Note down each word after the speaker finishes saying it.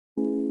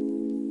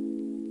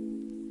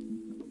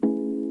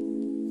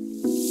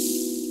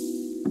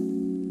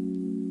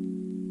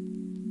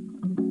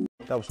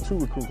That was 2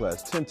 recruit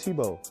class. Tim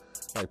Tebow,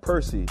 like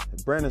Percy,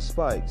 Brandon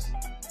Spikes.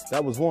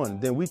 That was 1.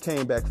 Then we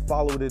came back,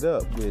 followed it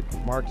up with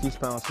Marquise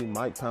Pouncey,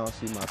 Mike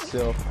Pouncey,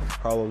 myself,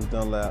 Harlow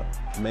Dunlap,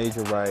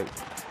 Major Wright,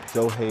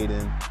 Joe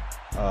Hayden,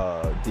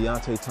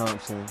 Deontay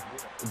Thompson,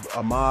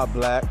 Ahmad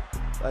Black.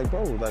 Like,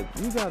 bro, like,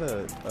 you got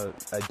a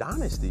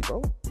dynasty,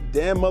 bro.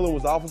 Dan Mullen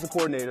was the offensive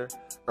coordinator,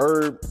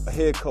 Herb, a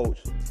head coach.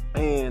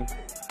 And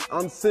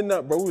I'm sitting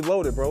up, bro, we was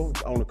loaded, bro,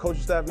 on the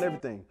coaching staff and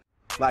everything.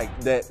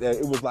 Like, that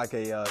it was like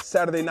a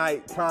Saturday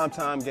night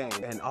primetime game.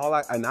 And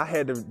I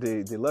had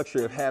the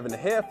luxury of having the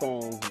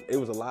headphones. It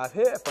was a live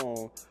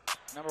headphone.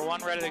 Number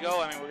 1 ready to go.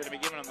 I mean, we're going to be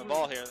giving him the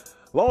ball here.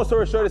 Long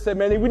story short, they said,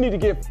 man, we need to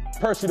give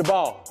Percy the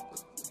ball.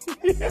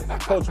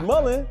 Coach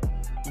Mullen,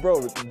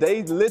 bro,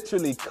 they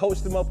literally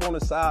coached him up on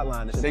the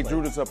sideline. They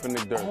drew this up in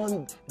the dirt.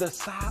 On the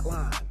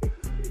sideline.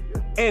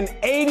 And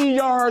 80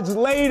 yards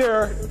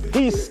later,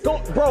 he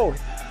scored, bro.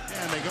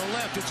 And they go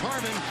left, it's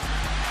Harvin.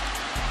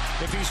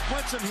 If he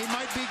splits him, he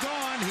might be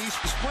gone. He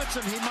splits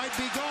him, he might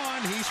be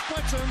gone. He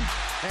splits him,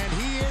 and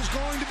he is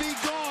going to be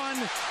gone.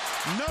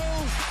 No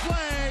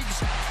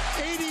flags,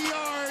 80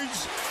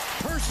 yards,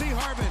 Percy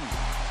Harvin.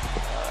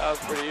 That was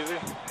pretty easy.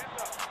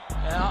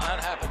 Yeah, that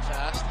happened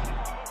fast.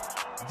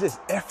 Just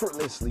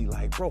effortlessly,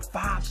 like, bro,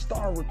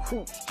 5-star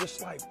recruits,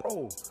 just like,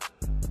 bro,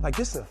 like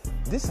this a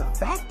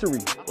factory.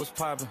 What's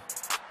poppin'?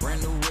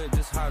 Brand new whip,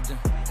 just hopped in.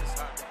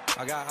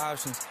 I got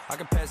options. I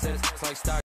can pass that, it's like stock.